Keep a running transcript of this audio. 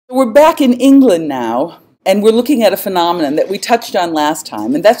We're back in England now, and we're looking at a phenomenon that we touched on last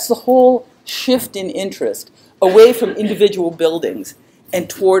time, and that's the whole shift in interest away from individual buildings and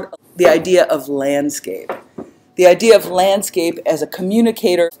toward the idea of landscape. The idea of landscape as a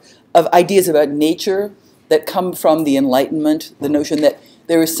communicator of ideas about nature that come from the Enlightenment, the notion that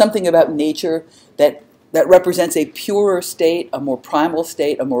there is something about nature that represents a purer state, a more primal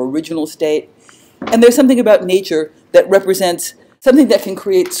state, a more original state, and there's something about nature that represents something that can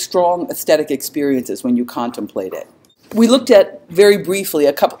create strong aesthetic experiences when you contemplate it. We looked at, very briefly,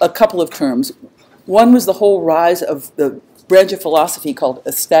 a couple of terms. One was the whole rise of the branch of philosophy called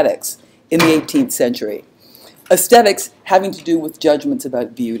aesthetics in the 18th century. Aesthetics having to do with judgments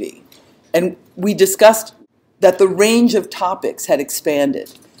about beauty. And we discussed that the range of topics had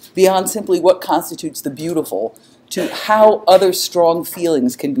expanded beyond simply what constitutes the beautiful to how other strong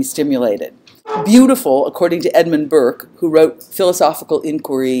feelings can be stimulated. Beautiful, according to Edmund Burke, who wrote Philosophical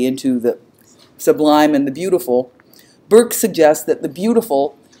Inquiry into the Sublime and the Beautiful, Burke suggests that the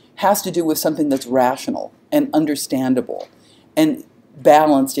beautiful has to do with something that's rational and understandable and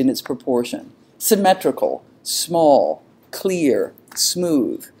balanced in its proportion, symmetrical, small, clear,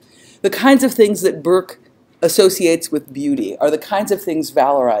 smooth. The kinds of things that Burke associates with beauty are the kinds of things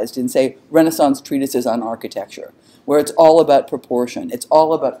valorized in, say, Renaissance treatises on architecture, where it's all about proportion, it's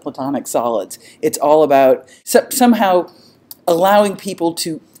all about Platonic solids, it's all about somehow allowing people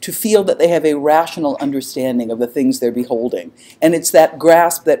to feel that they have a rational understanding of the things they're beholding. And it's that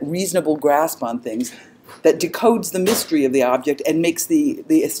grasp, that reasonable grasp on things, that decodes the mystery of the object and makes the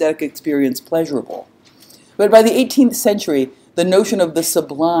aesthetic experience pleasurable. But by the 18th century, the notion of the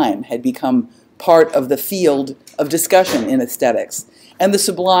sublime had become part of the field of discussion in aesthetics. And the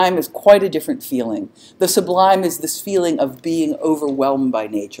sublime is quite a different feeling. The sublime is this feeling of being overwhelmed by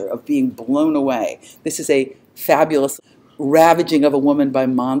nature, of being blown away. This is a fabulous ravaging of a woman by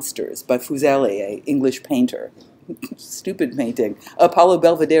monsters, by Fuseli, an English painter. Stupid painting. Apollo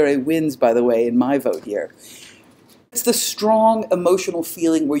Belvedere wins, by the way, in my vote here. It's the strong emotional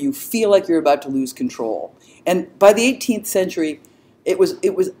feeling where you feel like you're about to lose control. And by the 18th century, it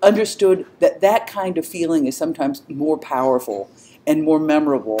was understood that that kind of feeling is sometimes more powerful and more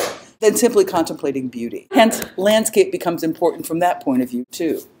memorable than simply contemplating beauty. Hence, landscape becomes important from that point of view,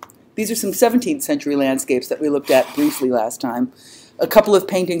 too. These are some 17th century landscapes that we looked at briefly last time. A couple of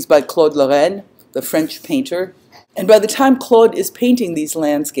paintings by Claude Lorraine, the French painter. And by the time Claude is painting these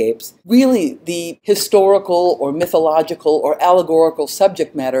landscapes, really the historical or mythological or allegorical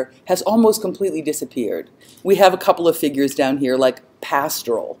subject matter has almost completely disappeared. We have a couple of figures down here like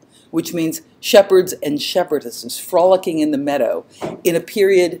pastoral, which means shepherds and shepherdesses frolicking in the meadow in a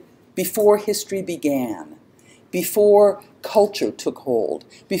period before history began, before culture took hold,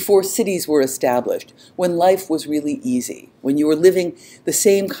 before cities were established, when life was really easy, when you were living the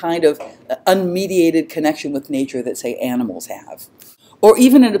same kind of unmediated connection with nature that, say, animals have. Or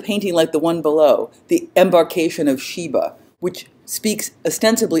even in a painting like the one below, the Embarkation of Sheba, which speaks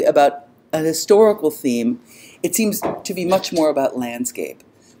ostensibly about an historical theme, it seems to be much more about landscape,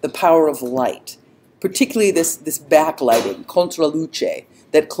 the power of light, particularly this backlighting, contraluce,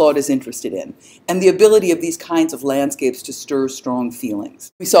 that Claude is interested in, and the ability of these kinds of landscapes to stir strong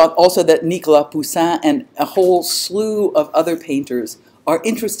feelings. We saw also that Nicolas Poussin and a whole slew of other painters are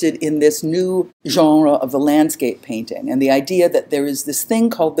interested in this new genre of the landscape painting, and the idea that there is this thing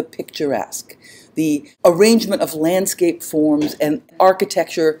called the picturesque, the arrangement of landscape forms and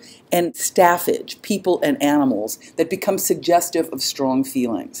architecture and staffage, people and animals, that become suggestive of strong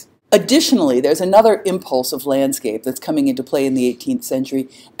feelings. Additionally, there's another impulse of landscape that's coming into play in the 18th century,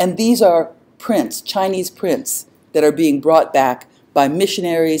 and these are prints, Chinese prints, that are being brought back by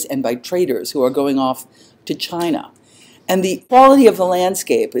missionaries and by traders who are going off to China. And the quality of the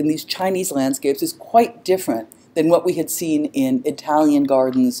landscape in these Chinese landscapes is quite different than what we had seen in Italian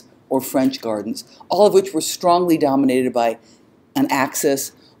gardens or French gardens, all of which were strongly dominated by an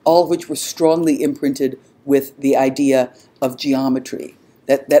axis, all of which were strongly imprinted with the idea of geometry.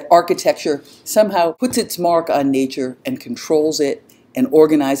 That architecture somehow puts its mark on nature and controls it and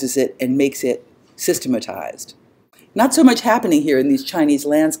organizes it and makes it systematized. Not so much happening here in these Chinese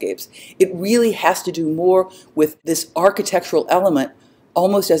landscapes. It really has to do more with this architectural element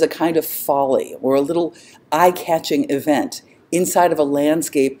almost as a kind of folly or a little eye-catching event inside of a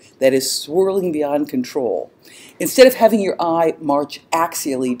landscape that is swirling beyond control. Instead of having your eye march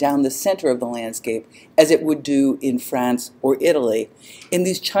axially down the center of the landscape, as it would do in France or Italy, in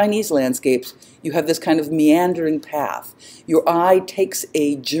these Chinese landscapes, you have this kind of meandering path. Your eye takes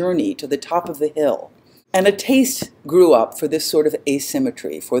a journey to the top of the hill. And a taste grew up for this sort of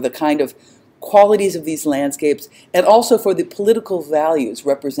asymmetry, for the kind of qualities of these landscapes, and also for the political values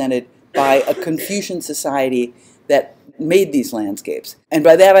represented by a Confucian society that made these landscapes. And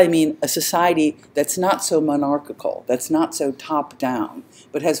by that I mean a society that's not so monarchical, that's not so top-down,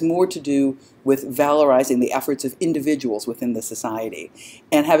 but has more to do with valorizing the efforts of individuals within the society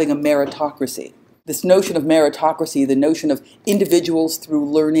and having a meritocracy. This notion of meritocracy, the notion of individuals through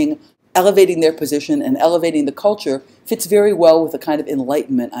learning, elevating their position and elevating the culture, fits very well with the kind of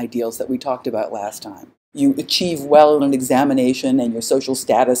Enlightenment ideals that we talked about last time. You achieve well in an examination and your social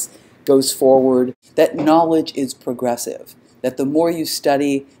status goes forward, that knowledge is progressive, that the more you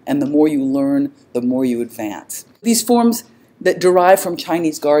study and the more you learn, the more you advance. These forms that derive from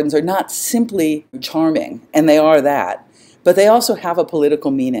Chinese gardens are not simply charming, and they are that, but they also have a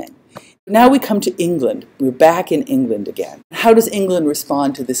political meaning. Now we come to England. We're back in England again. How does England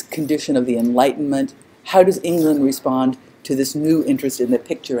respond to this condition of the Enlightenment? How does England respond to this new interest in the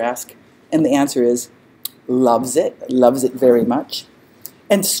picturesque? And the answer is, loves it very much.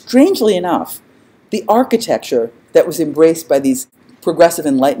 And strangely enough, the architecture that was embraced by these progressive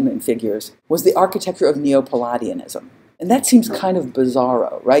Enlightenment figures was the architecture of Neo-Palladianism. And that seems kind of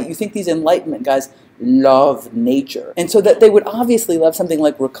bizarro, right? You think these Enlightenment guys love nature. And so that they would obviously love something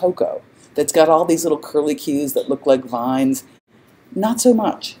like Rococo, that's got all these little curlicues that look like vines. Not so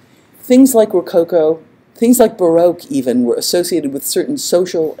much. Things like Rococo, things like Baroque even, were associated with certain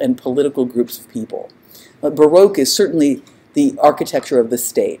social and political groups of people. Baroque is certainly the architecture of the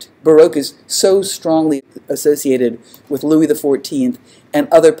state. Baroque is so strongly associated with Louis XIV and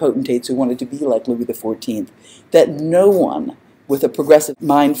other potentates who wanted to be like Louis XIV that no one with a progressive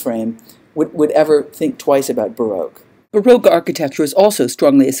mind frame would ever think twice about Baroque. Baroque architecture is also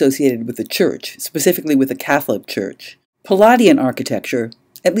strongly associated with the church, specifically with the Catholic Church. Palladian architecture,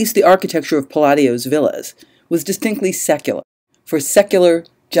 at least the architecture of Palladio's villas, was distinctly secular, for secular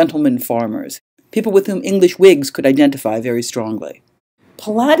gentlemen farmers, people with whom English Whigs could identify very strongly.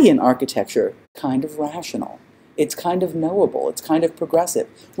 Palladian architecture, kind of rational. It's kind of knowable. It's kind of progressive.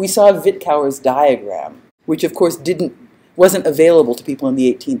 We saw Wittkower's diagram, which of course wasn't available to people in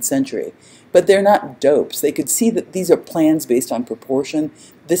the 18th century. But they're not dopes. They could see that these are plans based on proportion.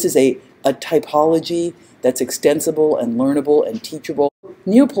 This is a typology that's extensible and learnable and teachable.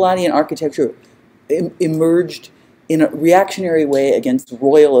 Neo-Palladian architecture emerged in a reactionary way against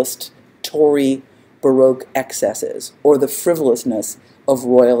royalist, Tory, Baroque excesses, or the frivolousness of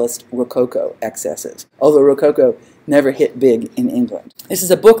royalist Rococo excesses, although Rococo never hit big in England. This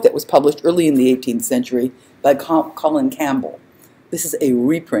is a book that was published early in the 18th century by Colin Campbell. This is a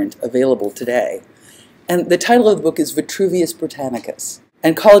reprint available today. And the title of the book is Vitruvius Britannicus.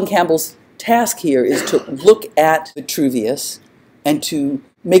 And Colin Campbell's task here is to look at Vitruvius and to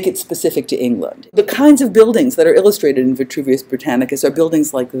make it specific to England. The kinds of buildings that are illustrated in Vitruvius Britannicus are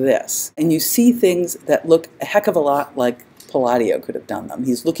buildings like this. And you see things that look a heck of a lot like Palladio could have done them.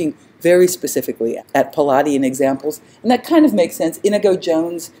 He's looking very specifically at Palladian examples. And that kind of makes sense. Inigo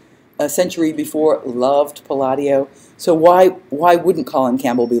Jones, a century before, loved Palladio. So why wouldn't Colin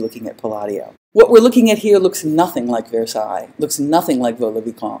Campbell be looking at Palladio? What we're looking at here looks nothing like Versailles, looks nothing like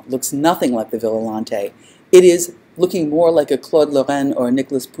Vaux-le-Vicomte, looks nothing like the Villa Lante. It is looking more like a Claude Lorraine or a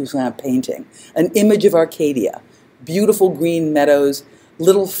Nicolas Poussin painting, an image of Arcadia, beautiful green meadows,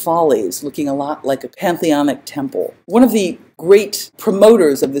 little follies looking a lot like a pantheonic temple. One of the great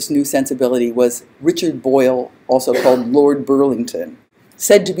promoters of this new sensibility was Richard Boyle, also called Lord Burlington,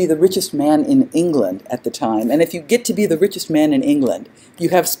 said to be the richest man in England at the time. And if you get to be the richest man in England, you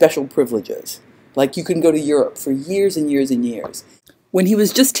have special privileges. Like you can go to Europe for years and years and years. When he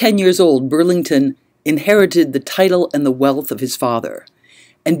was just 10 years old, Burlington inherited the title and the wealth of his father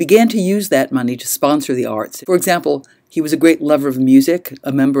and began to use that money to sponsor the arts. For example, he was a great lover of music,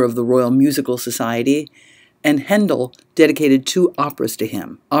 a member of the Royal Musical Society, and Handel dedicated 2 operas to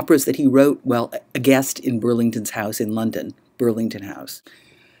him, operas that he wrote while a guest in Burlington's house in London, Burlington House.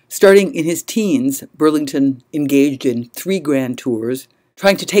 Starting in his teens, Burlington engaged in 3 grand tours,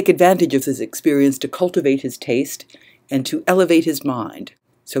 trying to take advantage of this experience to cultivate his taste and to elevate his mind.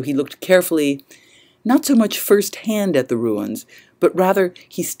 So he looked carefully, not so much firsthand at the ruins, but rather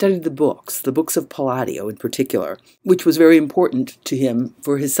he studied the books of Palladio in particular, which was very important to him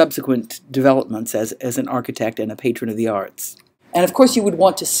for his subsequent developments as an architect and a patron of the arts. And of course you would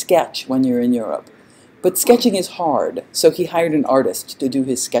want to sketch when you're in Europe. But sketching is hard, so he hired an artist to do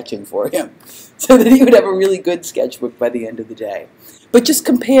his sketching for him, so that he would have a really good sketchbook by the end of the day. But just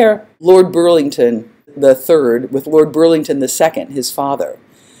compare Lord Burlington III with Lord Burlington II, his father.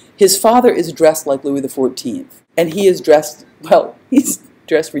 His father is dressed like Louis XIV, and he is dressed, well, he's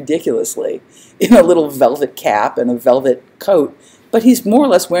dressed ridiculously in a little velvet cap and a velvet coat, But he's more or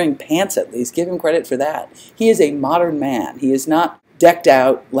less wearing pants at least. Give him credit for that. He is a modern man. He is not decked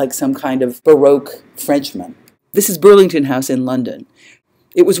out like some kind of Baroque Frenchman. This is Burlington House in London.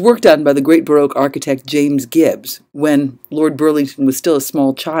 It was worked on by the great Baroque architect James Gibbs when Lord Burlington was still a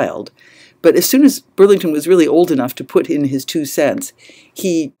small child. But as soon as Burlington was really old enough to put in his 2 cents,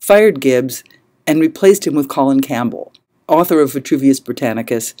 he fired Gibbs and replaced him with Colin Campbell, author of Vitruvius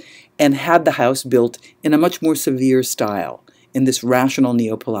Britannicus, and had the house built in a much more severe style, in this rational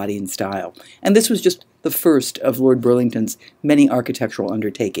Neo-Palladian style. And this was just the first of Lord Burlington's many architectural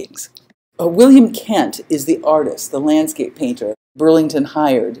undertakings. William Kent is the artist, the landscape painter Burlington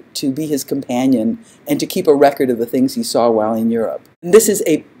hired to be his companion and to keep a record of the things he saw while in Europe. And this is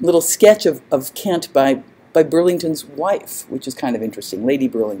a little sketch of Kent by Burlington's wife, which is kind of interesting, Lady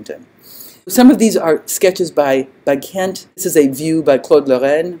Burlington. Some of these are sketches by Kent. This is a view by Claude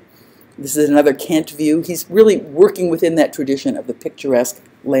Lorraine. This is another Kent view. He's really working within that tradition of the picturesque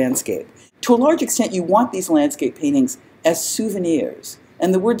landscape. To a large extent, you want these landscape paintings as souvenirs.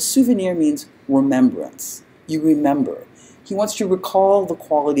 And the word souvenir means remembrance. You remember. He wants to recall the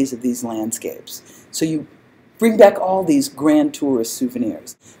qualities of these landscapes. So you bring back all these grand tourist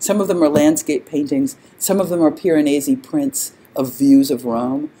souvenirs. Some of them are landscape paintings. Some of them are Piranesi prints of views of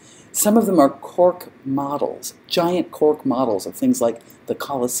Rome. Some of them are cork models, giant cork models of things like the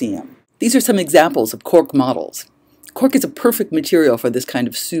Colosseum. These are some examples of cork models. Cork is a perfect material for this kind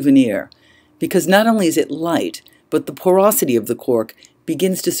of souvenir because not only is it light, but the porosity of the cork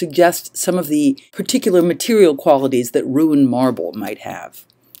begins to suggest some of the particular material qualities that ruined marble might have.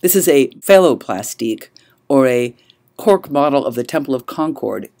 This is a phalloplastique, or a cork model of the Temple of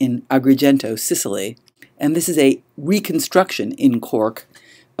Concord in Agrigento, Sicily, and this is a reconstruction in cork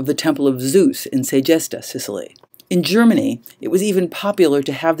of the Temple of Zeus in Segesta, Sicily. In Germany, it was even popular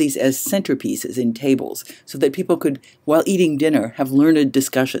to have these as centerpieces in tables so that people could, while eating dinner, have learned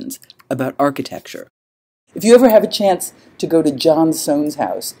discussions about architecture. If you ever have a chance to go to John Soane's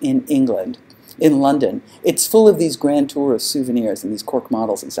house in England, in London, it's full of these grand tourist souvenirs and these cork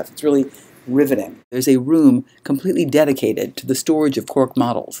models and stuff. It's really riveting. There's a room completely dedicated to the storage of cork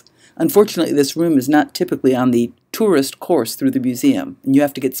models. Unfortunately, this room is not typically on the tourist course through the museum, and you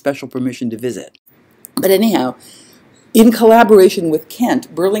have to get special permission to visit. But anyhow, in collaboration with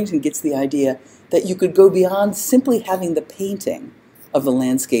Kent, Burlington gets the idea that you could go beyond simply having the painting of the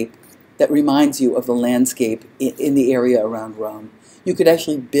landscape that reminds you of the landscape in the area around Rome. You could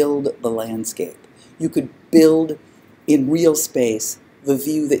actually build the landscape. You could build in real space the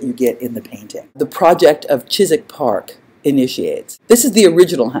view that you get in the painting. The project of Chiswick Park initiates. This is the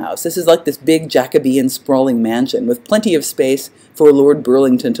original house. This is like this big Jacobean sprawling mansion with plenty of space for Lord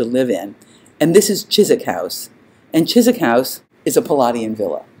Burlington to live in. And this is Chiswick House. And Chiswick House is a Palladian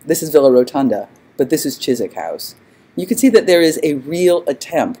villa. This is Villa Rotunda, but this is Chiswick House. You can see that there is a real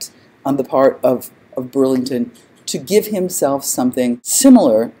attempt on the part of Burlington to give himself something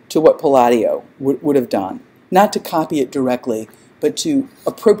similar to what Palladio would have done. Not to copy it directly, but to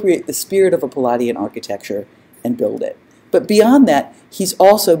appropriate the spirit of a Palladian architecture and build it. But beyond that, he's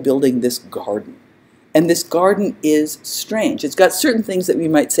also building this garden. And this garden is strange. It's got certain things that we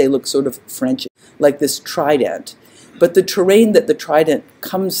might say look sort of French, like this trident. But the terrain that the trident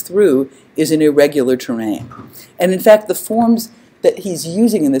comes through is an irregular terrain. And in fact, the forms that he's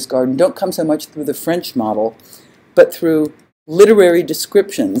using in this garden don't come so much through the French model, but through literary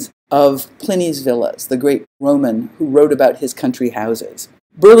descriptions of Pliny's villas, the great Roman who wrote about his country houses.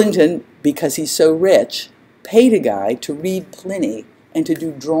 Burlington, because he's so rich, paid a guy to read Pliny and to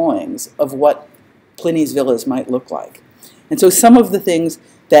do drawings of what Pliny's villas might look like. And so some of the things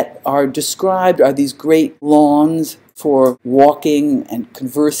that are described are these great lawns for walking and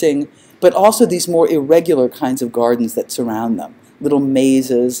conversing, but also these more irregular kinds of gardens that surround them. Little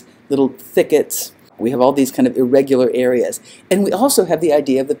mazes, little thickets. We have all these kind of irregular areas. And we also have the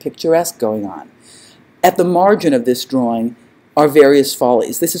idea of the picturesque going on. At the margin of this drawing are various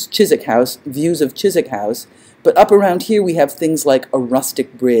follies. This is Chiswick House, views of Chiswick House, but up around here we have things like a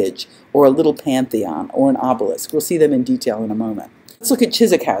rustic bridge, or a little pantheon, or an obelisk. We'll see them in detail in a moment. Let's look at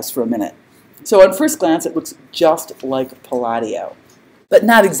Chiswick House for a minute. So at first glance it looks just like Palladio, but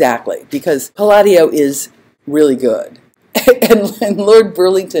not exactly, because Palladio is really good. and Lord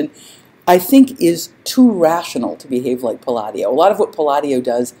Burlington, I think, is too rational to behave like Palladio. A lot of what Palladio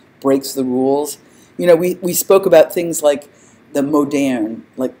does breaks the rules. You know, we spoke about things like the moderne,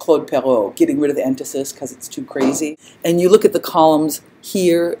 like Claude Perrault, getting rid of the emphasis because it's too crazy. And you look at the columns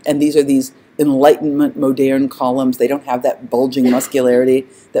here, and these are these Enlightenment modern columns. They don't have that bulging muscularity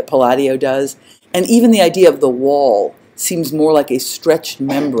that Palladio does. And even the idea of the wall seems more like a stretched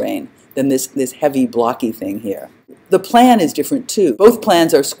membrane than this heavy, blocky thing here. The plan is different too. Both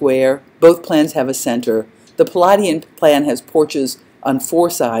plans are square, both plans have a center. The Palladian plan has porches on 4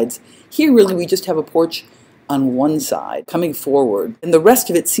 sides. Here really we just have a porch on 1 side, coming forward. And the rest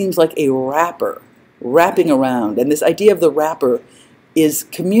of it seems like a wrapper, wrapping around. And this idea of the wrapper is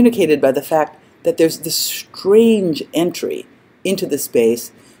communicated by the fact that there's this strange entry into the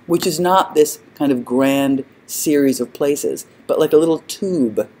space, which is not this kind of grand series of places, but like a little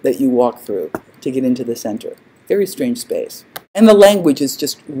tube that you walk through to get into the center. Very strange space. And the language is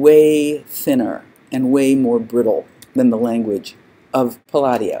just way thinner and way more brittle than the language of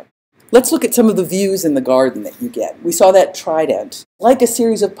Palladio. Let's look at some of the views in the garden that you get. We saw that trident, like a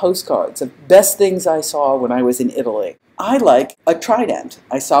series of postcards of best things I saw when I was in Italy. I like a trident.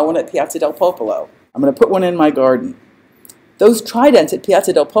 I saw one at Piazza del Popolo. I'm going to put one in my garden. Those tridents at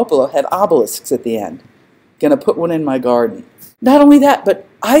Piazza del Popolo had obelisks at the end. Going to put one in my garden. Not only that, but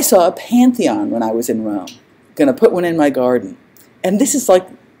I saw a Pantheon when I was in Rome. Going to put one in my garden. And this is like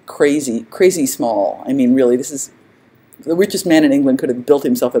crazy, crazy small. I mean, really, this is the richest man in England could have built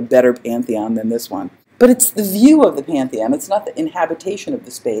himself a better Pantheon than this one. But it's the view of the Pantheon. It's not the inhabitation of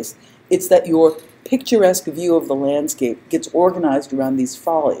the space. It's that your picturesque view of the landscape gets organized around these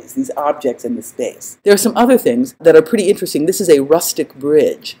follies, these objects in the space. There are some other things that are pretty interesting. This is a rustic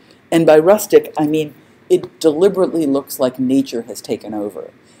bridge. And by rustic, I mean it deliberately looks like nature has taken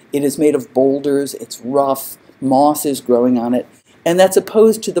over. It is made of boulders, it's rough, moss is growing on it. And that's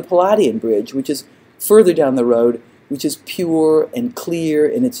opposed to the Palladian bridge, which is further down the road, which is pure and clear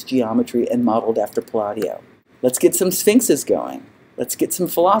in its geometry and modeled after Palladio. Let's get some sphinxes going. Let's get some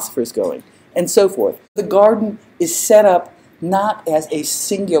philosophers going, and so forth. The garden is set up not as a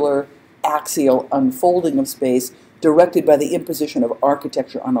singular axial unfolding of space directed by the imposition of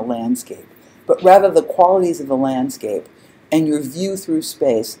architecture on a landscape, but rather the qualities of the landscape and your view through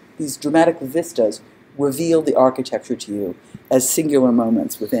space, these dramatic vistas, reveal the architecture to you as singular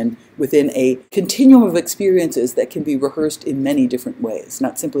moments within a continuum of experiences that can be rehearsed in many different ways,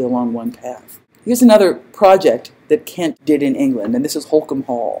 not simply along one path. Here's another project that Kent did in England, and this is Holcombe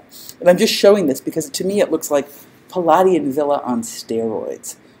Hall. And I'm just showing this because to me it looks like Palladian villa on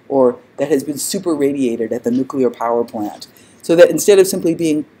steroids, or that has been super radiated at the nuclear power plant. So that instead of simply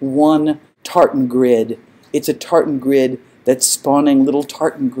being one tartan grid, it's a tartan grid that's spawning little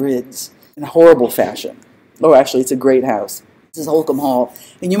tartan grids in a horrible fashion. Oh, actually, it's a great house. This is Holcombe Hall.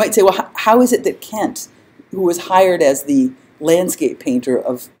 And you might say, well, how is it that Kent, who was hired as the landscape painter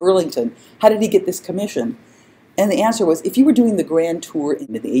of Burlington, how did he get this commission? And the answer was, if you were doing the grand tour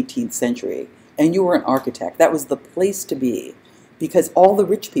in the 18th century and you were an architect, that was the place to be, because all the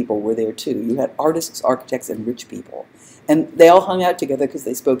rich people were there too. You had artists, architects, and rich people. And they all hung out together because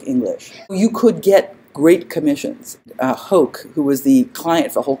they spoke English. You could get great commissions. Hoke, who was the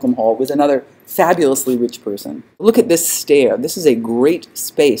client for Holcombe Hall, was another fabulously rich person. Look at this stair. This is a great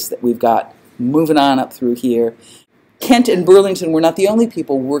space that we've got moving on up through here. Kent and Burlington were not the only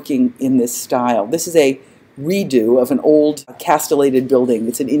people working in this style. This is a redo of an old castellated building.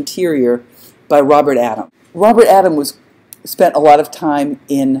 It's an interior by Robert Adam. Robert Adam spent a lot of time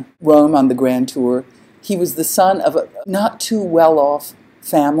in Rome on the grand tour. He was the son of a not too well-off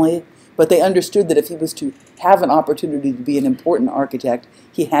family, but they understood that if he was to have an opportunity to be an important architect,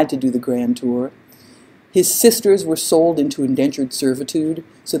 he had to do the grand tour. His sisters were sold into indentured servitude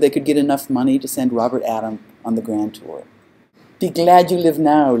so they could get enough money to send Robert Adam on the grand tour. Be glad you live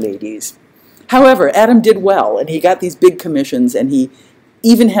now, ladies. However, Adam did well, and he got these big commissions, and he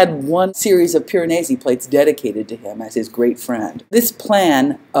even had one series of Piranesi plates dedicated to him as his great friend. This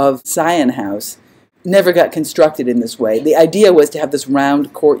plan of Zion House never got constructed in this way. The idea was to have this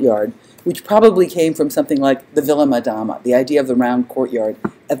round courtyard, which probably came from something like the Villa Madama, the idea of the round courtyard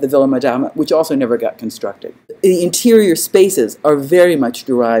at the Villa Madama, which also never got constructed. The interior spaces are very much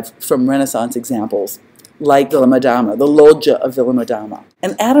derived from Renaissance examples, like Villa Madama, the loggia of Villa Madama.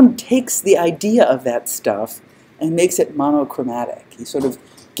 And Adam takes the idea of that stuff and makes it monochromatic. He sort of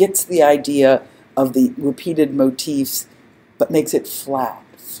gets the idea of the repeated motifs, but makes it flat,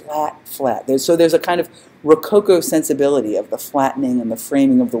 flat. So there's a kind of Rococo sensibility of the flattening and the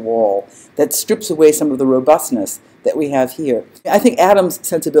framing of the wall that strips away some of the robustness that we have here. I think Adam's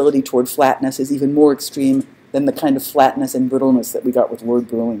sensibility toward flatness is even more extreme than the kind of flatness and brittleness that we got with Lord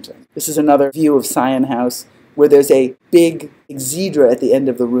Burlington. This is another view of Zion House where there's a big exedra at the end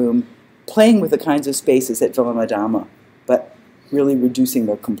of the room playing with the kinds of spaces at Villa Madama, but really reducing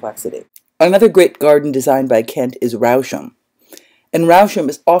their complexity. Another great garden designed by Kent is Rousham. And Rousham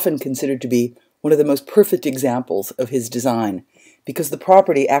is often considered to be one of the most perfect examples of his design, because the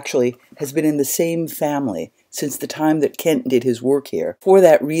property actually has been in the same family since the time that Kent did his work here. For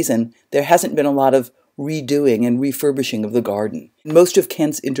that reason, there hasn't been a lot of redoing and refurbishing of the garden. Most of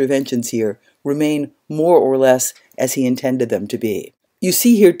Kent's interventions here remain more or less as he intended them to be. You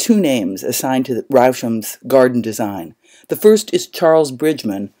see here two names assigned to Rousham's garden design. The first is Charles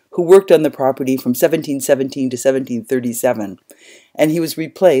Bridgeman, who worked on the property from 1717 to 1737, and he was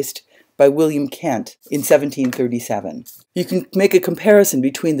replaced by William Kent in 1737. You can make a comparison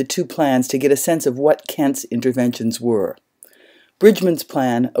between the two plans to get a sense of what Kent's interventions were. Bridgeman's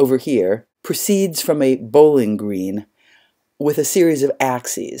plan over here proceeds from a bowling green with a series of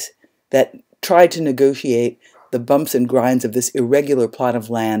axes that try to negotiate the bumps and grinds of this irregular plot of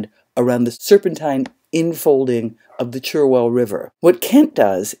land around the serpentine infolding of the Cherwell River. What Kent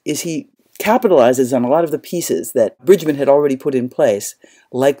does is he capitalizes on a lot of the pieces that Bridgeman had already put in place,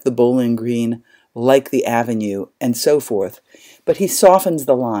 like the bowling green, like the avenue, and so forth. But he softens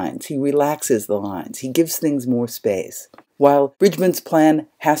the lines, he relaxes the lines, he gives things more space. While Bridgeman's plan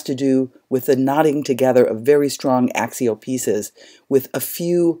has to do with the knotting together of very strong axial pieces with a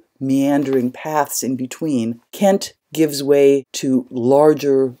few meandering paths in between, Kent gives way to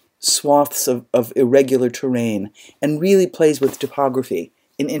larger swaths of irregular terrain and really plays with topography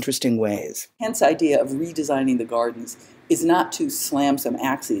in interesting ways. Kent's idea of redesigning the gardens is not to slam some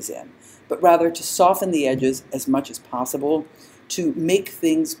axes in, but rather to soften the edges as much as possible, to make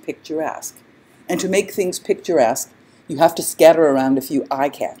things picturesque. And to make things picturesque, you have to scatter around a few eye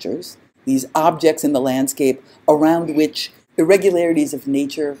catchers, these objects in the landscape around which irregularities of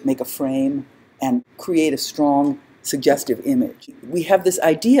nature make a frame and create a strong, suggestive image. We have this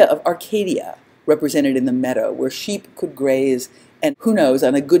idea of Arcadia represented in the meadow, where sheep could graze, and who knows,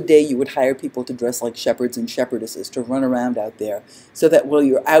 on a good day you would hire people to dress like shepherds and shepherdesses to run around out there, so that while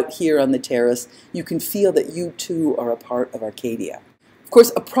you're out here on the terrace, you can feel that you too are a part of Arcadia. Of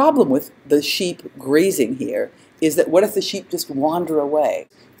course, a problem with the sheep grazing here is that what if the sheep just wander away?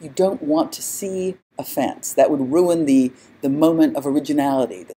 You don't want to see a fence. That would ruin the moment of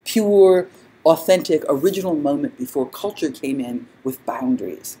originality, the pure, authentic, original moment before culture came in with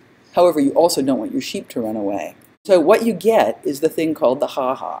boundaries. However, you also don't want your sheep to run away. So what you get is the thing called the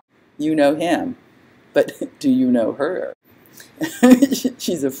ha-ha. You know him, but do you know her?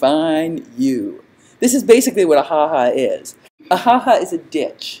 She's a fine you. This is basically what a ha-ha is. A ha-ha is a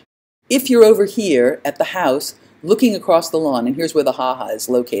ditch. If you're over here at the house looking across the lawn, and here's where the ha-ha is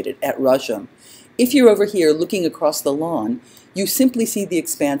located, at Rusholme. If you're over here looking across the lawn, you simply see the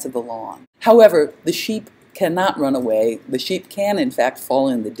expanse of the lawn. However, the sheep cannot run away. The sheep can, in fact, fall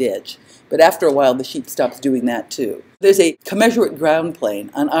in the ditch. But after a while, the sheep stops doing that too. There's a commensurate ground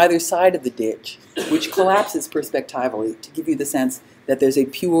plane on either side of the ditch, which collapses perspectively to give you the sense that there's a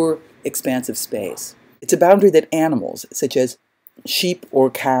pure, expansive space. It's a boundary that animals, such as sheep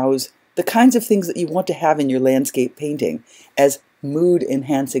or cows, the kinds of things that you want to have in your landscape painting as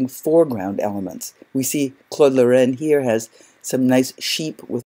mood-enhancing foreground elements. We see Claude Lorraine here has some nice sheep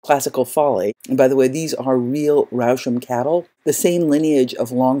with classical folly. And by the way, these are real Rousham cattle, the same lineage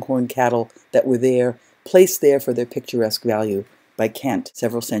of longhorn cattle that were there, placed there for their picturesque value by Kent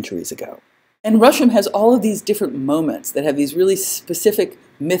several centuries ago. And Rousham has all of these different moments that have these really specific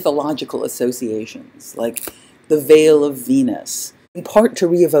mythological associations, like the Veil of Venus, in part to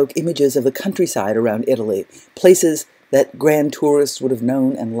re-evoke images of the countryside around Italy, places that grand tourists would have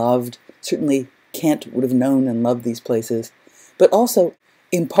known and loved. Certainly Kent would have known and loved these places, but also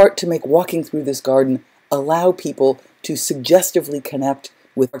in part to make walking through this garden allow people to suggestively connect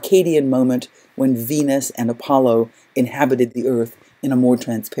with Arcadian moment when Venus and Apollo inhabited the earth in a more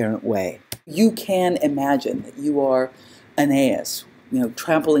transparent way. You can imagine that you are Aeneas,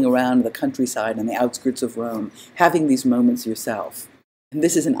 trampling around the countryside on the outskirts of Rome, having these moments yourself. And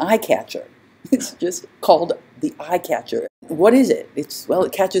this is an eye catcher. It's just called the eye catcher. What is it? Well,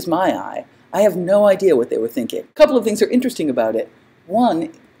 it catches my eye. I have no idea what they were thinking. A couple of things are interesting about it.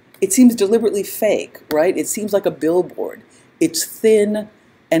 One, it seems deliberately fake, right? It seems like a billboard. It's thin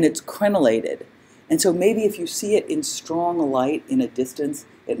and it's crenellated. And so maybe if you see it in strong light in a distance,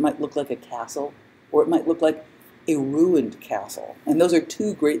 it might look like a castle, or it might look like a ruined castle. And those are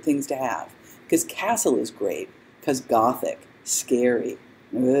two great things to have, because castle is great, because Gothic, scary.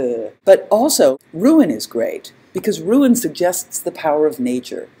 Ugh. But also, ruin is great, because ruin suggests the power of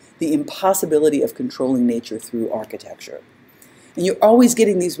nature, the impossibility of controlling nature through architecture. And you're always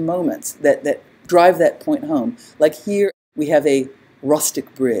getting these moments that drive that point home. Like here, we have a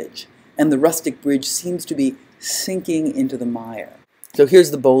rustic bridge, and the rustic bridge seems to be sinking into the mire. So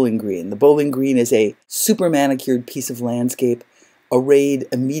here's the bowling green. The bowling green is a super manicured piece of landscape arrayed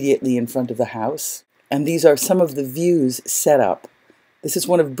immediately in front of the house. And these are some of the views set up. This is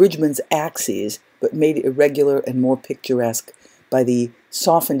one of Bridgeman's axes, but made irregular and more picturesque by the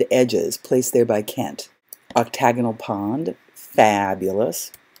softened edges placed there by Kent. Octagonal pond,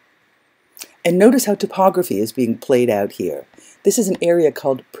 fabulous. And notice how topography is being played out here. This is an area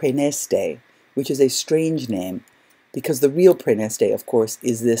called Praeneste, which is a strange name because the real Praeneste, of course,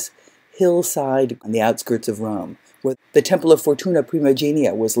 is this hillside on the outskirts of Rome, where the Temple of Fortuna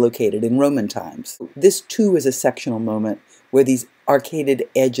Primigenia was located in Roman times. This too is a sectional moment where these arcaded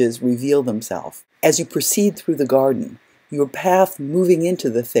edges reveal themselves. As you proceed through the garden, your path moving into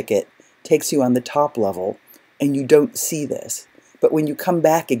the thicket takes you on the top level, and you don't see this. But when you come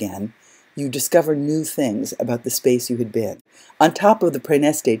back again, you discover new things about the space you had been. On top of the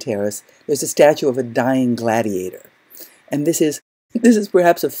Praeneste terrace, there's a statue of a dying gladiator. And this is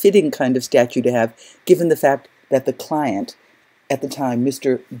perhaps a fitting kind of statue to have, given the fact that the client, at the time,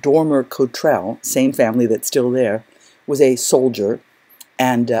 Mr. Dormer Cottrell, same family that's still there, was a soldier,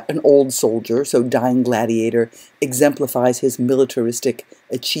 and an old soldier, so dying gladiator exemplifies his militaristic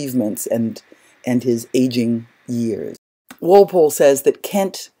achievements and his aging years. Walpole says that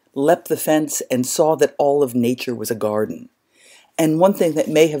Kent leapt the fence and saw that all of nature was a garden. And one thing that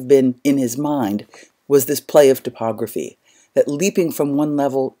may have been in his mind was this play of topography, that leaping from one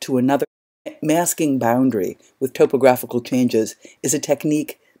level to another, masking boundary with topographical changes, is a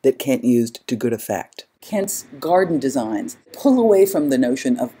technique that Kent used to good effect. Kent's garden designs pull away from the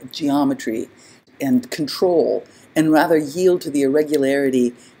notion of geometry and control and rather yield to the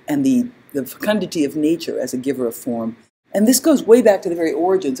irregularity and the fecundity of nature as a giver of form. And this goes way back to the very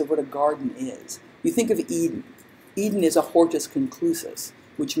origins of what a garden is. You think of Eden. Eden is a hortus conclusus,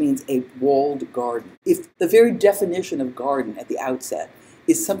 which means a walled garden. If the very definition of garden at the outset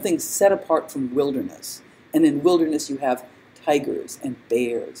is something set apart from wilderness, and in wilderness you have tigers and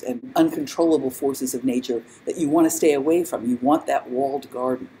bears and uncontrollable forces of nature that you want to stay away from, you want that walled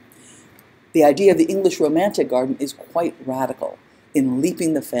garden. The idea of the English Romantic garden is quite radical in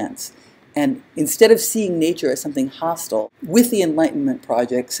leaping the fence. And instead of seeing nature as something hostile, with the Enlightenment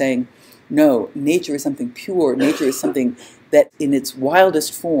project saying, no, nature is something pure, nature is something that in its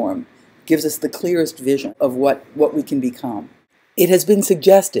wildest form gives us the clearest vision of what we can become. It has been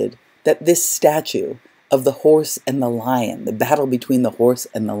suggested that this statue of the horse and the lion, the battle between the horse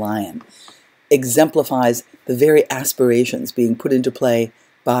and the lion, exemplifies the very aspirations being put into play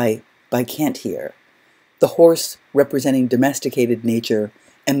by Kent here. The horse representing domesticated nature,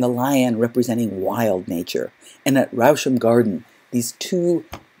 and the lion representing wild nature. And at Rousham Garden, these two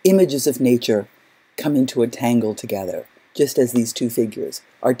images of nature come into a tangle together, just as these two figures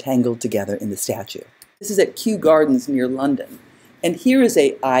are tangled together in the statue. This is at Kew Gardens near London. And here is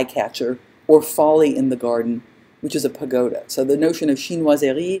a eye catcher, or folly in the garden, which is a pagoda. So the notion of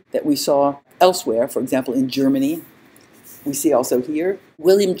chinoiserie that we saw elsewhere, for example in Germany, we see also here.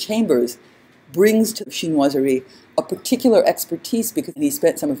 William Chambers brings to chinoiserie a particular expertise because he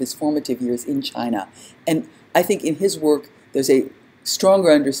spent some of his formative years in China. And I think in his work there's a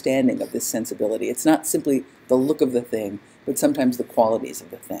stronger understanding of this sensibility. It's not simply the look of the thing, but sometimes the qualities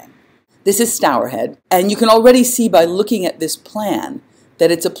of the thing. This is Stourhead, and you can already see by looking at this plan that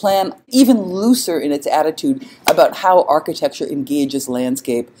it's a plan even looser in its attitude about how architecture engages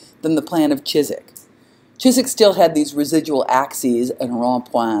landscape than the plan of Chiswick. Chiswick still had these residual axes and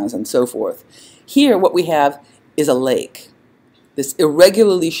rond-points and so forth. Here what we have is a lake, this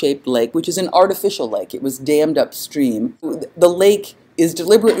irregularly shaped lake, which is an artificial lake. It was dammed upstream. The lake is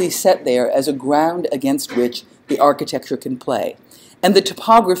deliberately set there as a ground against which the architecture can play. And the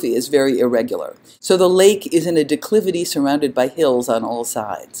topography is very irregular. So the lake is in a declivity surrounded by hills on all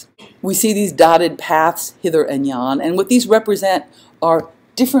sides. We see these dotted paths hither and yon, and what these represent are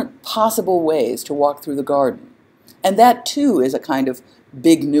different possible ways to walk through the garden. And that too is a kind of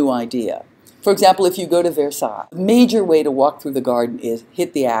big new idea. For example, if you go to Versailles, the major way to walk through the garden is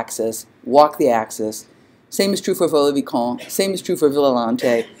hit the axis, walk the axis. Same is true for Vaux-le-Vicomte, same is true for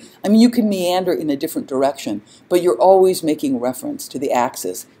Violante. I mean, you can meander in a different direction, but you're always making reference to the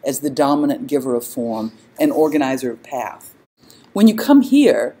axis as the dominant giver of form and organizer of path. When you come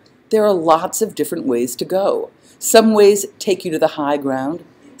here, there are lots of different ways to go. Some ways take you to the high ground.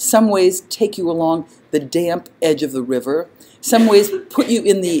 Some ways take you along the damp edge of the river. Some ways put you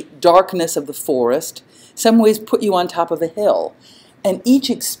in the darkness of the forest. Some ways put you on top of a hill. And each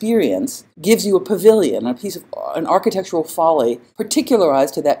experience gives you a pavilion, an architectural folly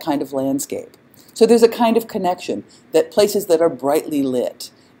particularized to that kind of landscape. So there's a kind of connection that places that are brightly lit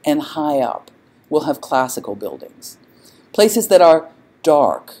and high up will have classical buildings. Places that are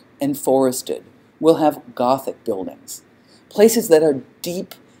dark and forested will have Gothic buildings. Places that are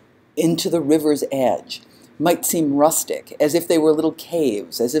deep into the river's edge might seem rustic, as if they were little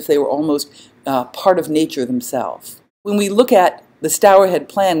caves, as if they were almost part of nature themselves. When we look at the Stourhead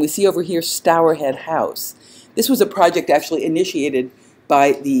plan, we see over here Stourhead House. This was a project actually initiated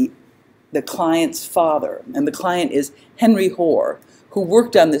by the client's father, and the client is Henry Hoare, who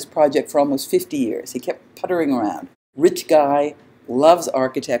worked on this project for almost 50 years. He kept puttering around. Rich guy, loves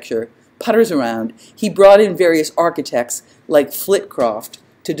architecture, putters around. He brought in various architects like Flitcroft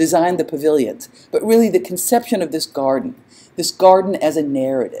to design the pavilions, but really the conception of this garden as a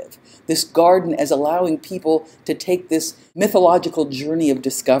narrative, this garden as allowing people to take this mythological journey of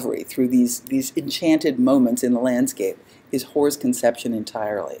discovery through these enchanted moments in the landscape, is Hoare's conception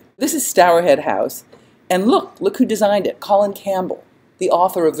entirely. This is Stourhead House, and look who designed it, Colin Campbell, the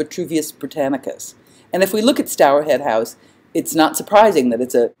author of Vitruvius Britannicus. And if we look at Stourhead House, it's not surprising that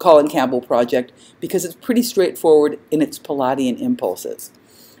it's a Colin Campbell project because it's pretty straightforward in its Palladian impulses.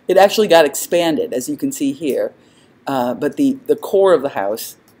 It actually got expanded, as you can see here, but the core of the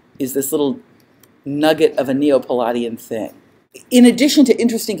house is this little nugget of a Neo-Palladian thing. In addition to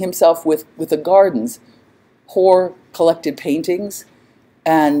interesting himself with the gardens, Hoare collected paintings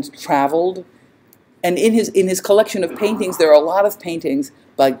and traveled. And in his collection of paintings, there are a lot of paintings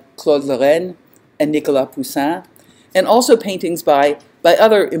by Claude Lorraine and Nicolas Poussin, and also paintings by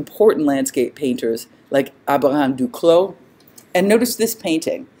other important landscape painters like Abraham Duclos. And notice this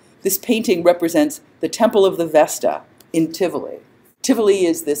painting. This painting represents the Temple of the Vesta in Tivoli. Tivoli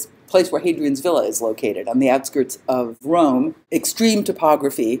is this place where Hadrian's Villa is located, on the outskirts of Rome, extreme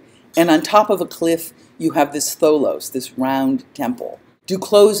topography, and on top of a cliff you have this tholos, this round temple.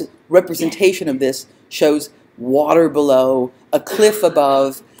 Duclos' representation of this shows water below, a cliff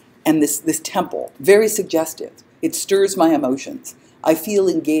above, and this temple. Very suggestive. It stirs my emotions. I feel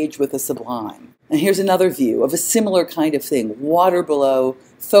engaged with the sublime. And here's another view of a similar kind of thing. Water below,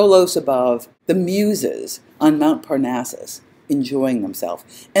 tholos above, the muses on Mount Parnassus enjoying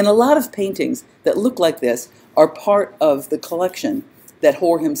themselves. And a lot of paintings that look like this are part of the collection that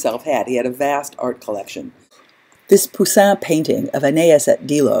Hoare himself had. He had a vast art collection. This Poussin painting of Aeneas at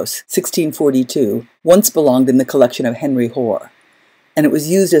Delos, 1642, once belonged in the collection of Henry Hoare, and it was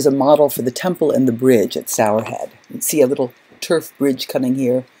used as a model for the temple and the bridge at Stourhead. You can see a little turf bridge coming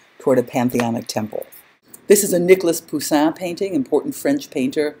here toward a pantheonic temple. This is a Nicolas Poussin painting, important French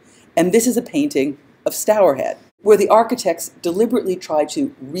painter, and this is a painting of Stourhead, where the architects deliberately try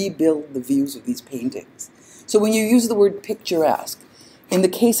to rebuild the views of these paintings. So when you use the word picturesque, in the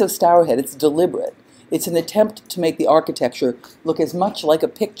case of Stourhead, it's deliberate. It's an attempt to make the architecture look as much like a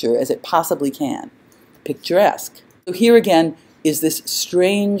picture as it possibly can. Picturesque. So here again is this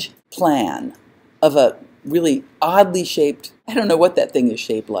strange plan of a really oddly shaped, I don't know what that thing is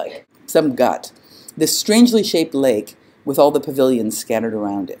shaped like, some gut. This strangely shaped lake with all the pavilions scattered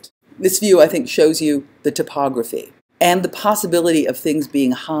around it. This view, I think, shows you the topography and the possibility of things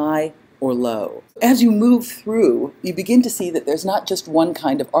being high or low. As you move through, you begin to see that there's not just one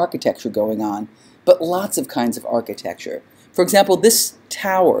kind of architecture going on, but lots of kinds of architecture. For example, this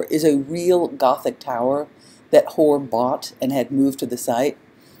tower is a real Gothic tower that Hoare bought and had moved to the site,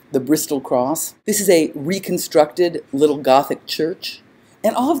 the Bristol Cross. This is a reconstructed little Gothic church.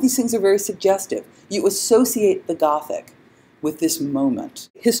 And all of these things are very suggestive. You associate the Gothic with this moment.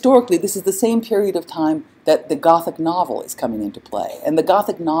 Historically, this is the same period of time that the Gothic novel is coming into play. And the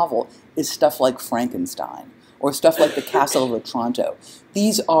Gothic novel is stuff like Frankenstein, or stuff like The Castle of Otranto.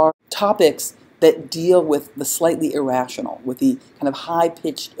 These are topics that deal with the slightly irrational, with the kind of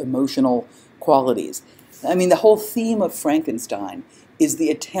high-pitched emotional qualities. I mean, the whole theme of Frankenstein is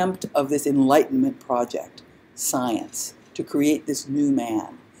the attempt of this Enlightenment project, science, to create this new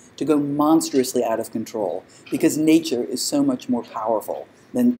man, to go monstrously out of control, because nature is so much more powerful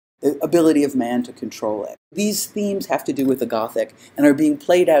than the ability of man to control it. These themes have to do with the Gothic and are being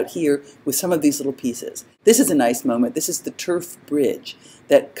played out here with some of these little pieces. This is a nice moment. This is the turf bridge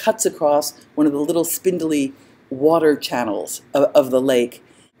that cuts across one of the little spindly water channels of the lake,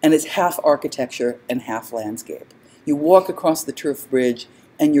 and it's half architecture and half landscape. You walk across the turf bridge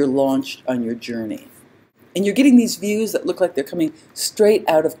and you're launched on your journey. And you're getting these views that look like they're coming straight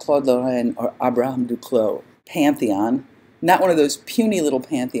out of Claude Lorraine or Abraham Duclos' Pantheon. Not one of those puny little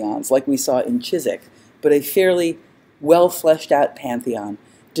pantheons like we saw in Chiswick, but a fairly well-fleshed out pantheon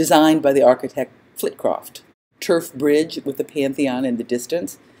designed by the architect Flitcroft. Turf bridge with the pantheon in the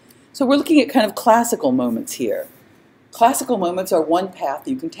distance. So we're looking at kind of classical moments here. Classical moments are one path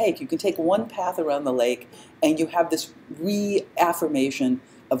you can take. You can take one path around the lake and you have this reaffirmation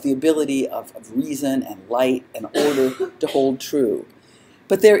of the ability of reason and light and order to hold true.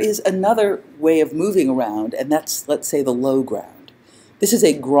 But there is another way of moving around, and that's, let's say, the low ground. This is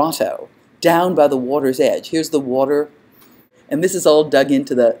a grotto down by the water's edge. Here's the water, And this is all dug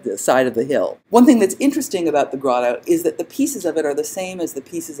into the side of the hill. One thing that's interesting about the grotto is that the pieces of it are the same as the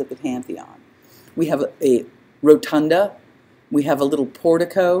pieces of the Pantheon. We have a rotunda, we have a little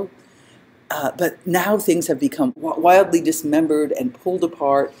portico, but now things have become wildly dismembered and pulled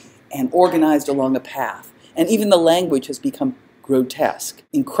apart and organized along a path. And even the language has become grotesque,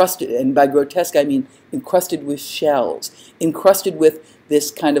 encrusted, and by grotesque I mean encrusted with shells, encrusted with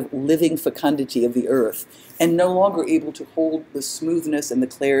this kind of living fecundity of the earth, and no longer able to hold the smoothness and the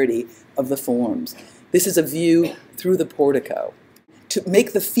clarity of the forms. This is a view through the portico. To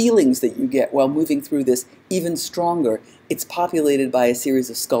make the feelings that you get while moving through this even stronger, it's populated by a series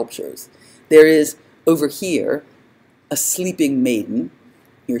of sculptures. There is, over here, a sleeping maiden.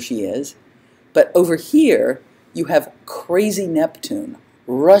 Here she is. But over here, you have crazy Neptune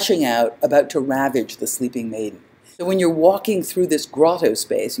rushing out, about to ravage the sleeping maiden. So when you're walking through this grotto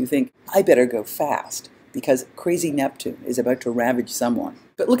space, you think, I better go fast, because crazy Neptune is about to ravage someone.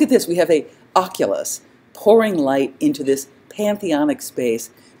 But look at this, we have a oculus pouring light into this pantheonic space,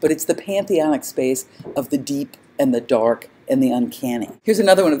 but it's the pantheonic space of the deep and the dark and the uncanny. Here's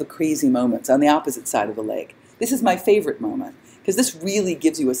another one of the crazy moments on the opposite side of the lake. This is my favorite moment, because this really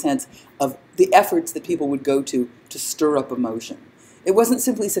gives you a sense of the efforts that people would go to stir up emotion. It wasn't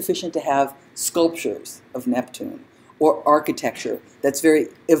simply sufficient to have sculptures of Neptune or architecture that's very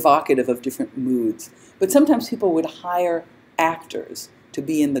evocative of different moods, but sometimes people would hire actors to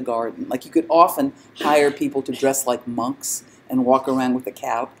be in the garden. Like you could often hire people to dress like monks and walk around with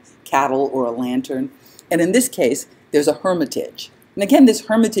a cattle or a lantern. And in this case, there's a hermitage. And again, this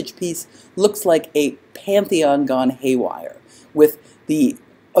hermitage piece looks like a pantheon gone haywire, with the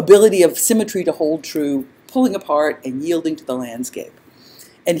ability of symmetry to hold true, pulling apart and yielding to the landscape.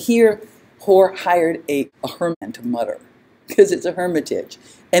 And here, Hoare hired a hermit to mutter, because it's a hermitage.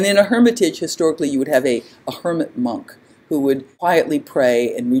 And in a hermitage, historically, you would have a hermit monk who would quietly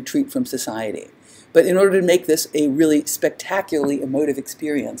pray and retreat from society. But in order to make this a really spectacularly emotive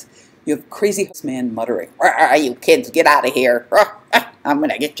experience, you have crazy man muttering, "Where are you kids? Get out of here. I'm going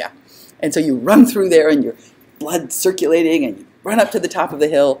to get you." And so you run through there and your blood circulating and you run up to the top of the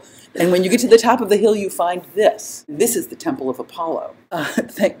hill. And when you get to the top of the hill, you find this. This is the Temple of Apollo.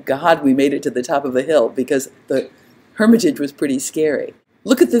 Thank God we made it to the top of the hill, because the hermitage was pretty scary.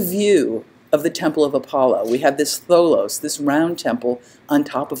 Look at the view of the Temple of Apollo. We have this tholos, this round temple on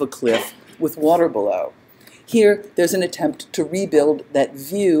top of a cliff with water below. Here, there's an attempt to rebuild that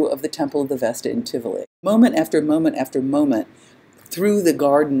view of the Temple of the Vesta in Tivoli. Moment after moment after moment, through the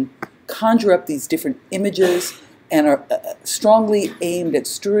garden, conjure up these different images and are strongly aimed at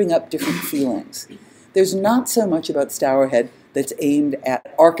stirring up different feelings. There's not so much about Stourhead that's aimed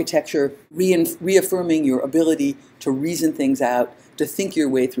at architecture, reaffirming your ability to reason things out, to think your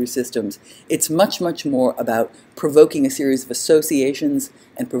way through systems. It's much, much more about provoking a series of associations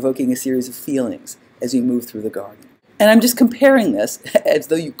and provoking a series of feelings as you move through the garden. And I'm just comparing this, as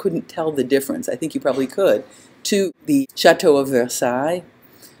though you couldn't tell the difference, I think you probably could, to the Chateau of Versailles,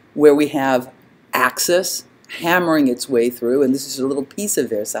 where we have axis hammering its way through, and this is a little piece of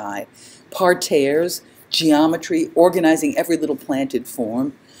Versailles, parterres, geometry, organizing every little planted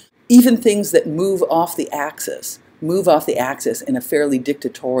form, even things that move off the axis in a fairly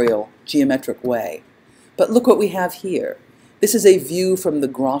dictatorial, geometric way. But look what we have here. This is a view from the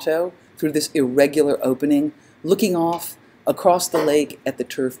grotto through this irregular opening, looking off across the lake at the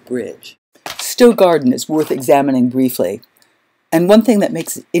turf bridge. Stowe Garden is worth examining briefly. And one thing that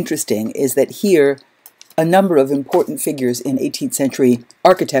makes it interesting is that here, a number of important figures in 18th century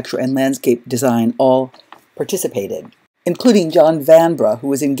architecture and landscape design all participated, including John Vanbrugh, who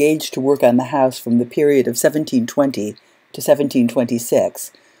was engaged to work on the house from the period of 1720 to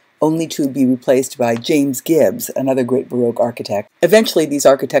 1726, only to be replaced by James Gibbs, another great Baroque architect. Eventually, these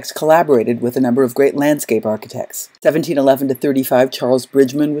architects collaborated with a number of great landscape architects. 1711 to 35, Charles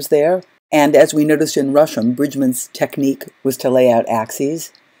Bridgman was there, and as we noticed in Rusholme, Bridgman's technique was to lay out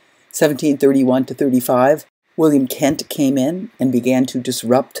axes. 1731 to 35, William Kent came in and began to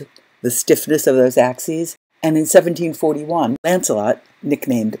disrupt the stiffness of those axes. And in 1741, Lancelot,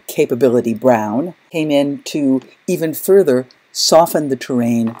 nicknamed Capability Brown, came in to even further soften the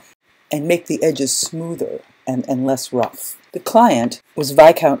terrain and make the edges smoother and less rough. The client was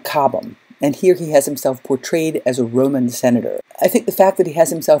Viscount Cobham, and here he has himself portrayed as a Roman senator. I think the fact that he has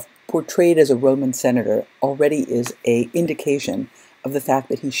himself portrayed as a Roman senator already is an indication of the fact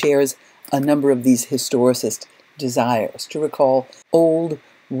that he shares a number of these historicist desires to recall old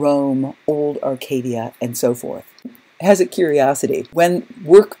Rome, old Arcadia, and so forth. As a curiosity, when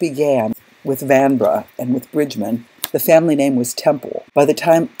work began with Vanbrugh and with Bridgman, the family name was Temple. By the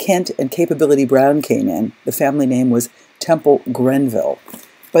time Kent and Capability Brown came in, the family name was Temple Grenville.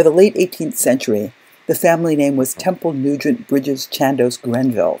 By the late 18th century, the family name was Temple Nugent Bridges Chandos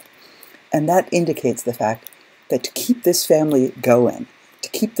Grenville, and that indicates the fact that to keep this family going, to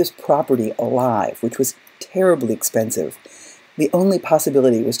keep this property alive, which was terribly expensive, the only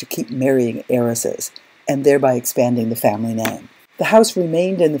possibility was to keep marrying heiresses, and thereby expanding the family name. The house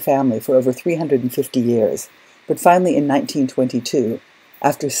remained in the family for over 350 years, but finally in 1922,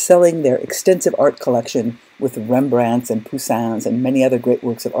 after selling their extensive art collection with Rembrandts and Poussins and many other great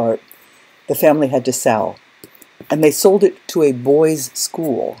works of art, the family had to sell. And they sold it to a boys'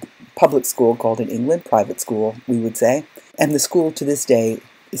 school, public school called in England, private school, we would say. And the school to this day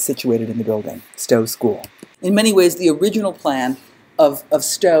is situated in the building, Stowe School. In many ways, the original plan of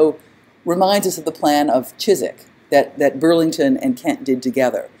Stowe reminds us of the plan of Chiswick that Burlington and Kent did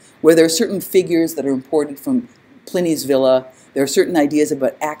together, where there are certain figures that are imported from Pliny's villa. There are certain ideas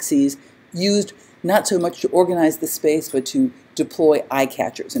about axes used not so much to organize the space, but to deploy eye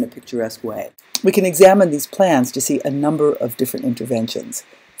catchers in a picturesque way. We can examine these plans to see a number of different interventions,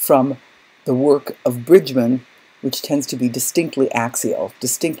 from the work of Bridgman, which tends to be distinctly axial,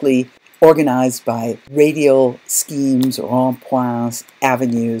 distinctly organized by radial schemes, ronds-points,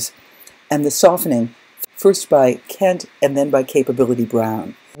 avenues, and the softening, first by Kent and then by Capability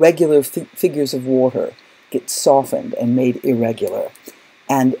Brown. Regular figures of water get softened and made irregular,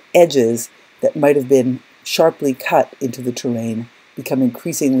 and edges that might have been sharply cut into the terrain become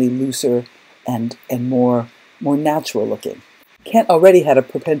increasingly looser and more natural looking. Kent already had a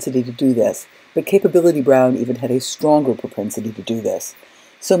propensity to do this, but Capability Brown even had a stronger propensity to do this,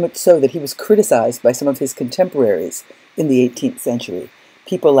 so much so that he was criticized by some of his contemporaries in the 18th century,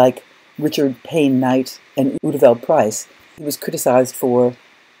 people like Richard Payne Knight and Udavell Price. He was criticized for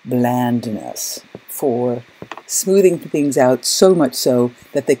blandness, for smoothing things out so much so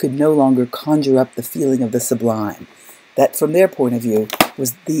that they could no longer conjure up the feeling of the sublime. That, from their point of view,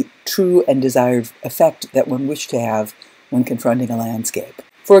 was the true and desired effect that one wished to have when confronting a landscape.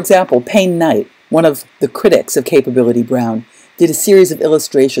 For example, Payne Knight, one of the critics of Capability Brown, did a series of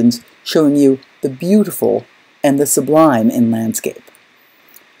illustrations showing you the beautiful and the sublime in landscape.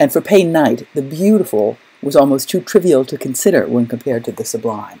 And for Payne Knight, the beautiful was almost too trivial to consider when compared to the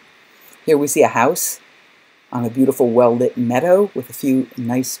sublime. Here we see a house on a beautiful well-lit meadow with a few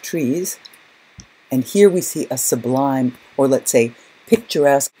nice trees. And here we see a sublime, or let's say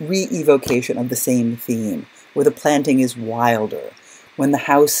picturesque, re-evocation of the same theme, where the planting is wilder, when the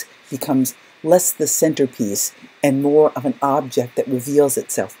house becomes less the centerpiece and more of an object that reveals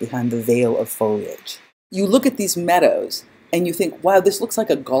itself behind the veil of foliage. You look at these meadows and you think, wow, this looks like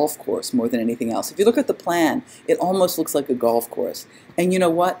a golf course more than anything else. If you look at the plan, it almost looks like a golf course. And you know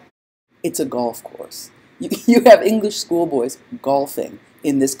what? It's a golf course. You have English schoolboys golfing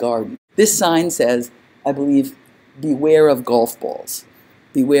in this garden. This sign says, I believe, beware of golf balls.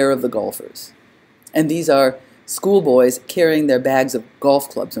 Beware of the golfers. And these are schoolboys carrying their bags of golf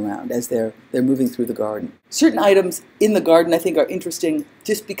clubs around as they're moving through the garden. Certain items in the garden, I think, are interesting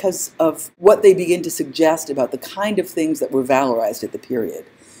just because of what they begin to suggest about the kind of things that were valorized at the period.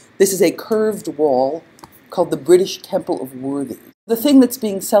 This is a curved wall called the British Temple of Worthy. The thing that's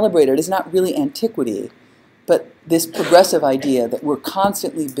being celebrated is not really antiquity, but this progressive idea that we're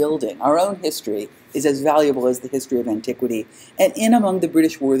constantly building. Our own history is as valuable as the history of antiquity. And in among the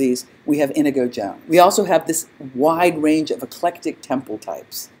British worthies, we have Inigo Jones. We also have this wide range of eclectic temple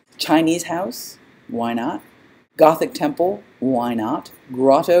types. Chinese house, why not? Gothic temple, why not?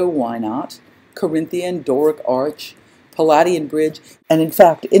 Grotto, why not? Corinthian, Doric arch, Palladian bridge. And in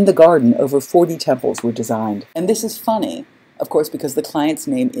fact, in the garden, over 40 temples were designed. And this is funny, of course, because the client's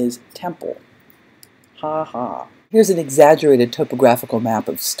name is Temple. Ha ha. Here's an exaggerated topographical map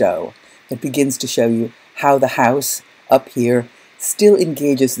of Stowe that begins to show you how the house up here still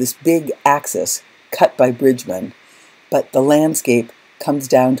engages this big axis cut by Bridgman, but the landscape comes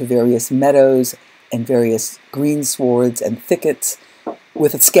down to various meadows and various greenswards and thickets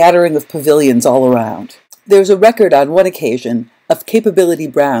with a scattering of pavilions all around. There's a record on one occasion of Capability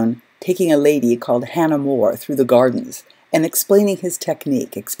Brown taking a lady called Hannah Moore through the gardens and explaining his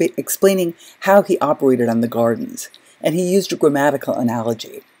technique, explaining how he operated on the gardens. And he used a grammatical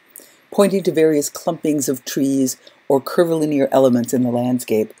analogy, pointing to various clumpings of trees or curvilinear elements in the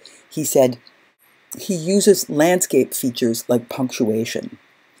landscape. He said he uses landscape features like punctuation.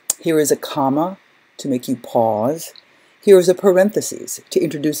 Here is a comma to make you pause. Here is a parenthesis to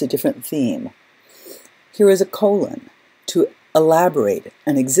introduce a different theme. Here is a colon to elaborate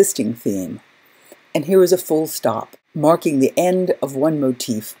an existing theme. And here is a full stop, marking the end of one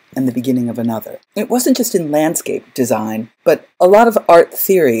motif and the beginning of another. It wasn't just in landscape design, but a lot of art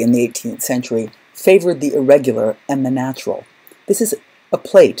theory in the 18th century favored the irregular and the natural. This is a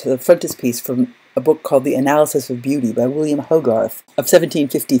plate, the frontispiece from a book called The Analysis of Beauty by William Hogarth of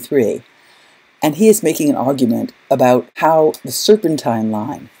 1753. And he is making an argument about how the serpentine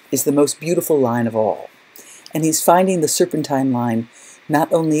line is the most beautiful line of all. And he's finding the serpentine line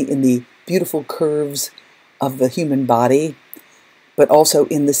not only in the beautiful curves of the human body, but also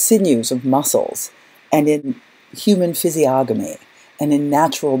in the sinews of muscles, and in human physiognomy, and in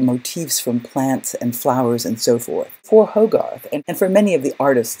natural motifs from plants and flowers and so forth. For Hogarth, and for many of the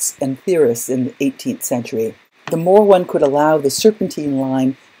artists and theorists in the 18th century, the more one could allow the serpentine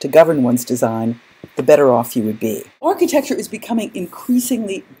line to govern one's design, the better off you would be. Architecture is becoming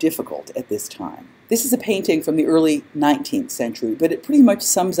increasingly difficult at this time. This is a painting from the early 19th century, but it pretty much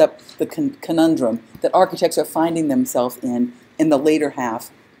sums up the conundrum that architects are finding themselves in the later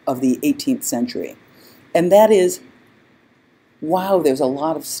half of the 18th century. And that is, wow, there's a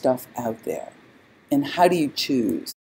lot of stuff out there. And how do you choose?